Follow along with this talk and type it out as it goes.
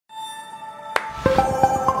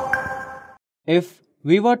If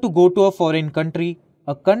we were to go to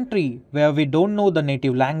a country where we don't know the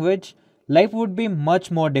native language, life would be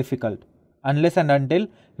much more difficult. Unless and until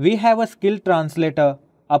we have a skilled translator,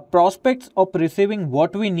 our prospects of receiving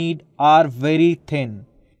what we need are very thin.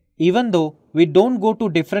 Even though we don't go to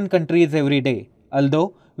different countries every day,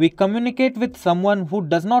 although we communicate with someone who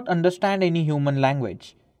does not understand any human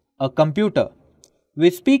language, a computer.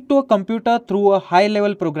 We speak to a computer through a high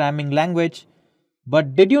level programming language.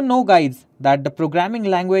 But did you know, guys, that the programming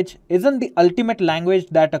language isn't the ultimate language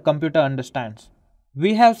that a computer understands?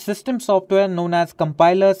 We have system software known as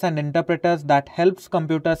compilers and interpreters that helps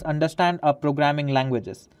computers understand our programming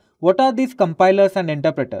languages. What are these compilers and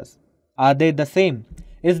interpreters? Are they the same?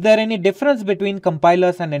 Is there any difference between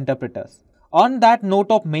compilers and interpreters? On that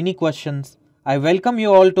note of many questions, I welcome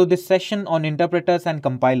you all to this session on interpreters and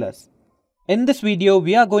compilers. In this video,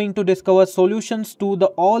 we are going to discover solutions to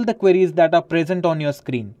all the queries that are present on your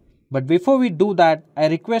screen. But before we do that, I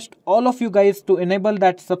request all of you guys to enable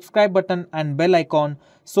that subscribe button and bell icon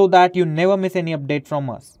so that you never miss any update from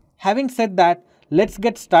us. Having said that, let's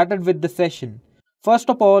get started with the session. First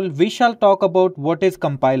of all, we shall talk about what is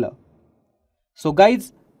compiler. So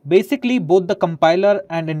guys, basically both the compiler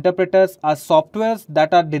and interpreters are softwares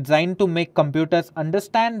that are designed to make computers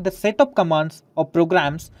understand the set of commands or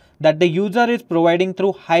programs that the user is providing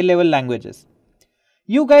through high-level languages.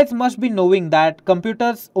 You guys must be knowing that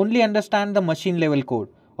computers only understand the machine-level code,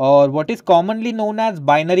 or what is commonly known as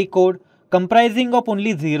binary code, comprising of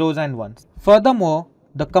only zeros and ones. Furthermore,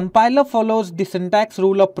 the compiler follows the syntax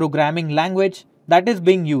rule of programming language that is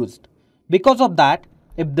being used. Because of that,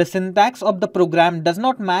 if the syntax of the program does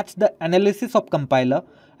not match the analysis of compiler,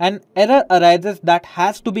 an error arises that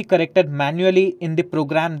has to be corrected manually in the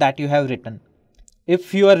program that you have written.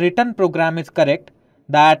 If your written program is correct,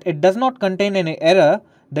 that it does not contain any error,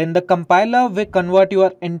 then the compiler will convert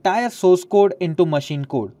your entire source code into machine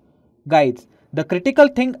code. Guys, the critical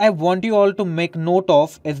thing I want you all to make note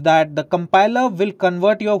of is that the compiler will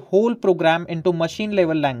convert your whole program into machine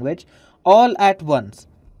level language all at once.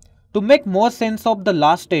 To make more sense of the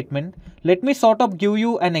last statement, let me sort of give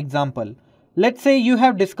you an example. Let's say you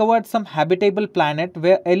have discovered some habitable planet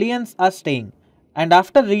where aliens are staying, and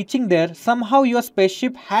after reaching there, somehow your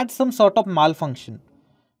spaceship had some sort of malfunction.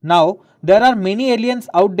 Now, there are many aliens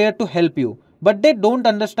out there to help you, but they don't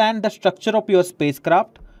understand the structure of your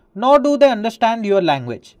spacecraft, nor do they understand your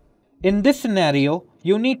language. In this scenario,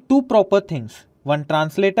 you need two proper things, one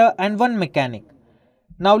translator and one mechanic.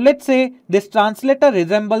 Now let's say this translator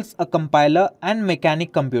resembles a compiler and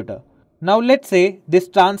mechanic computer.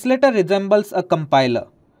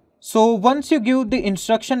 So once you give the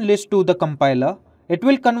instruction list to the compiler, it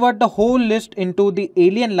will convert the whole list into the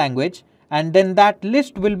alien language, and then that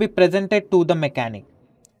list will be presented to the mechanic.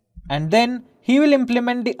 And then he will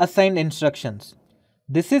implement the assigned instructions.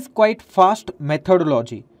 This is quite fast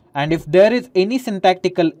methodology, and if there is any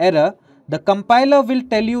syntactical error, the compiler will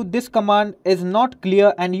tell you this command is not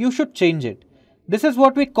clear and you should change it. This is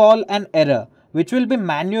what we call an error, which will be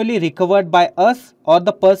manually recovered by us or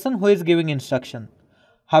the person who is giving instruction.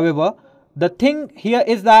 However, the thing here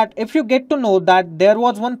is that if you get to know that there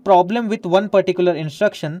was one problem with one particular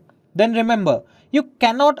instruction, then remember, you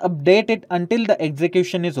cannot update it until the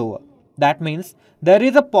execution is over. That means there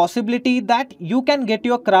is a possibility that you can get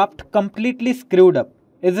your craft completely screwed up,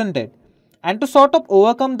 isn't it? And to sort of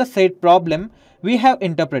overcome the said problem, we have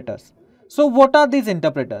interpreters. So what are these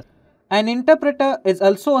interpreters? An interpreter is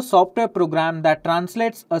also a software program that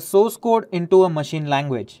translates a source code into a machine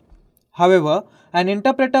language. However, an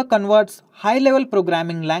interpreter converts high-level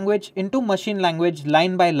programming language into machine language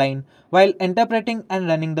line by line while interpreting and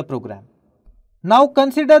running the program. Now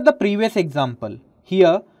consider the previous example.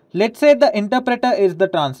 Here, let's say the interpreter is the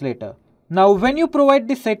translator. Now when you provide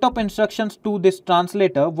the set of instructions to this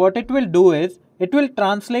translator, what it will do is, it will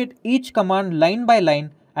translate each command line by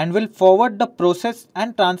line and will forward the processed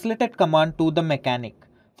and translated command to the mechanic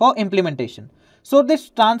for implementation. So this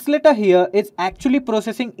translator here is actually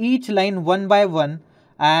processing each line one by one,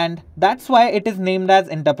 and that's why it is named as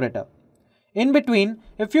interpreter. In between,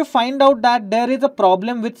 if you find out that there is a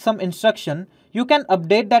problem with some instruction, you can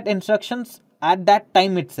update that instructions at that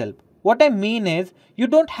time itself. What I mean is, you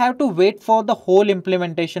don't have to wait for the whole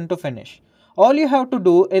implementation to finish. All you have to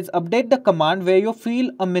do is update the command where you feel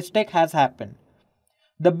a mistake has happened.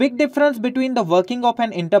 The big difference between the working of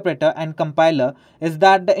an interpreter and compiler is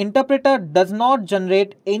that the interpreter does not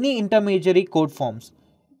generate any intermediary code forms.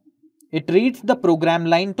 It reads the program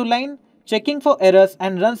line to line, checking for errors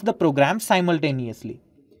and runs the program simultaneously.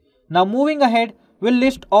 Now moving ahead, we'll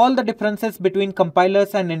list all the differences between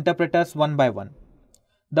compilers and interpreters one by one.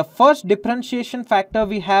 The first differentiation factor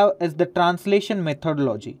we have is the translation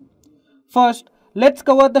methodology. First, let's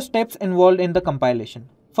cover the steps involved in the compilation.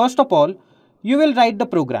 First of all, you will write the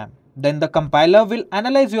program. Then the compiler will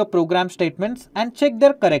analyze your program statements and check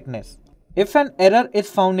their correctness. If an error is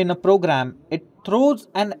found in a program, it throws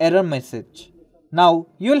an error message. Now,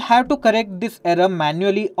 you will have to correct this error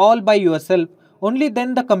manually all by yourself. Only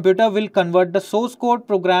then the computer will convert the source code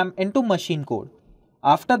program into machine code.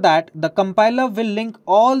 After that, the compiler will link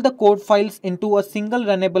all the code files into a single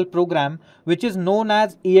runnable program which is known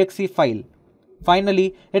as exe file.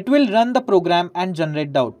 Finally, it will run the program and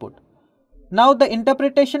generate the output. Now the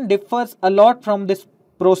interpretation differs a lot from this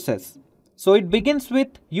process. So it begins with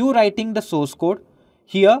you writing the source code.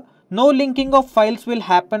 Here, no linking of files will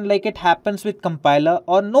happen like it happens with compiler,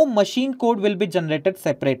 or no machine code will be generated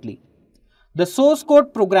separately. The source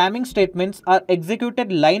code programming statements are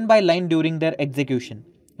executed line by line during their execution.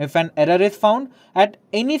 If an error is found at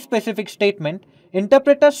any specific statement,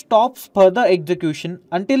 interpreter stops further execution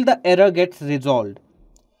until the error gets resolved.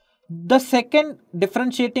 The second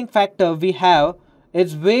differentiating factor we have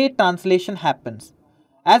is way translation happens.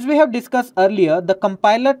 As we have discussed earlier, the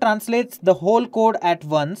compiler translates the whole code at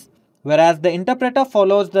once, whereas the interpreter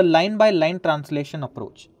follows the line by line translation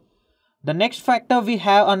approach. The next factor we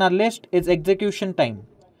have on our list is execution time.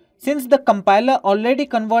 Since the compiler already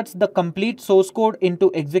converts the complete source code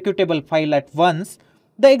into executable file at once,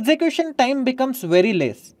 the execution time becomes very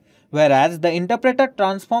less, whereas the interpreter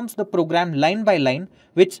transforms the program line by line,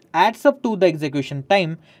 which adds up to the execution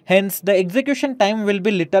time. Hence, the execution time will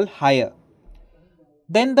be little higher.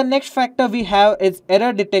 Then the next factor we have is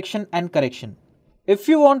error detection and correction. If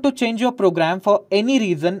you want to change your program for any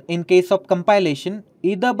reason in case of compilation,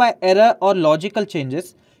 either by error or logical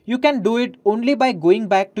changes, you can do it only by going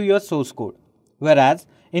back to your source code. Whereas,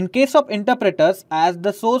 in case of interpreters, as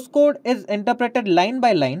the source code is interpreted line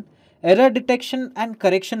by line, error detection and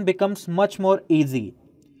correction becomes much more easy.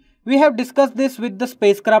 We have discussed this with the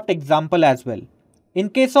spacecraft example as well. In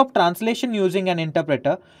case of translation using an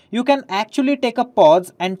interpreter, you can actually take a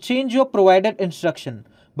pause and change your provided instruction.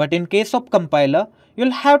 But in case of compiler,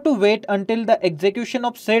 you'll have to wait until the execution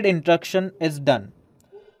of said instruction is done.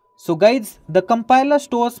 So guys, the compiler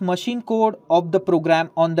stores machine code of the program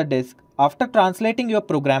on the disk after translating your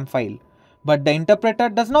program file. But the interpreter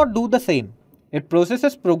does not do the same. It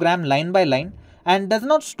processes program line by line and does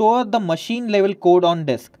not store the machine level code on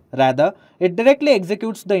disk. Rather, it directly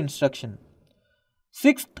executes the instruction.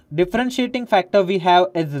 Sixth differentiating factor we have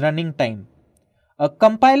is running time. A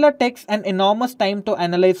compiler takes an enormous time to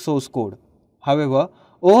analyze source code. However,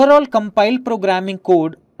 overall compiled programming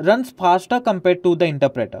code runs faster compared to the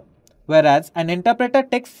interpreter, whereas an interpreter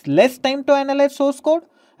takes less time to analyze source code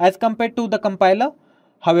as compared to the compiler.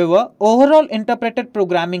 However, overall interpreted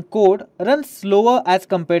programming code runs slower as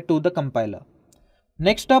compared to the compiler.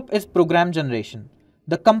 Next up is program generation.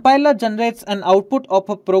 The compiler generates an output of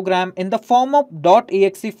a program in the form of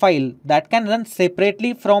 .exe file that can run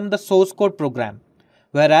separately from the source code program.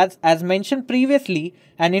 Whereas, as mentioned previously,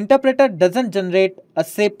 an interpreter doesn't generate a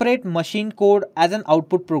separate machine code as an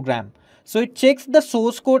output program. So it checks the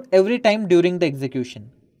source code every time during the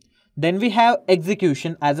execution. Then we have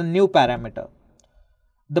execution as a new parameter.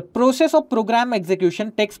 The process of program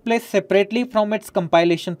execution takes place separately from its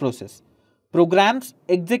compilation process. Program's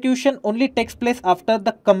execution only takes place after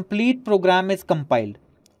the complete program is compiled.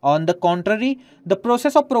 On the contrary, the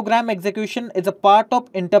process of program execution is a part of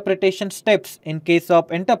interpretation steps in case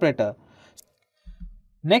of interpreter.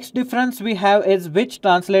 Next difference we have is which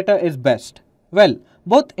translator is best. Well,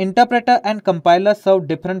 both interpreter and compiler serve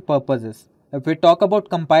different purposes. If we talk about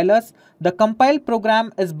compilers, the compiled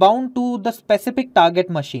program is bound to the specific target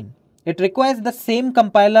machine. It requires the same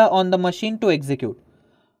compiler on the machine to execute.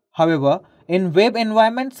 However, in web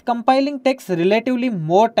environments, compiling takes relatively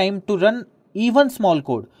more time to run even small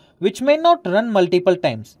code, which may not run multiple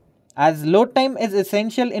times. As load time is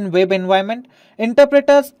essential in web environment,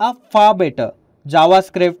 interpreters are far better.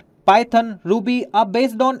 JavaScript, Python, Ruby are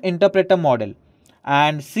based on interpreter model,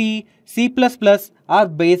 and C, C++ are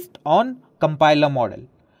based on compiler model.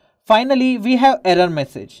 Finally, we have error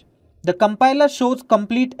message. The compiler shows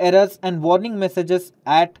complete errors and warning messages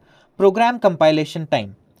at program compilation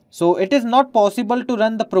time. So it is not possible to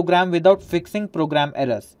run the program without fixing program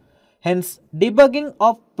errors. Hence, debugging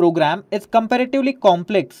of program is comparatively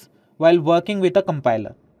complex while working with a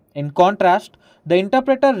compiler. In contrast, the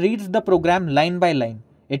interpreter reads the program line by line.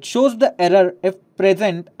 It shows the error if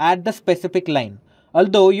present at the specific line.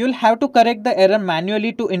 Although you will have to correct the error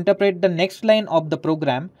manually to interpret the next line of the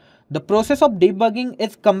program, the process of debugging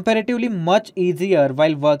is comparatively much easier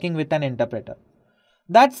while working with an interpreter.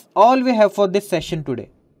 That's all we have for this session today.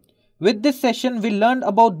 With this session, we learned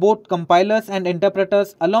about both compilers and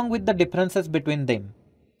interpreters along with the differences between them.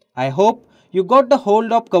 I hope you got the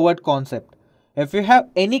hold of covered concept. If you have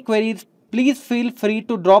any queries, please feel free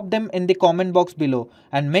to drop them in the comment box below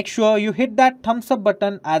and make sure you hit that thumbs up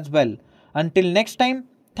button as well. Until next time,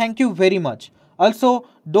 thank you very much. Also,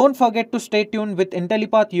 don't forget to stay tuned with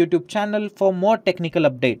Intellipaat YouTube channel for more technical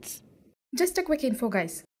updates. Just a quick info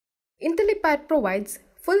guys. Intellipaat provides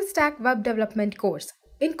full stack web development course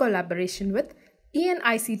in collaboration with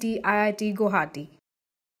ENICT IIT Guwahati.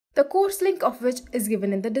 The course link of which is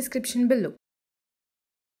given in the description below.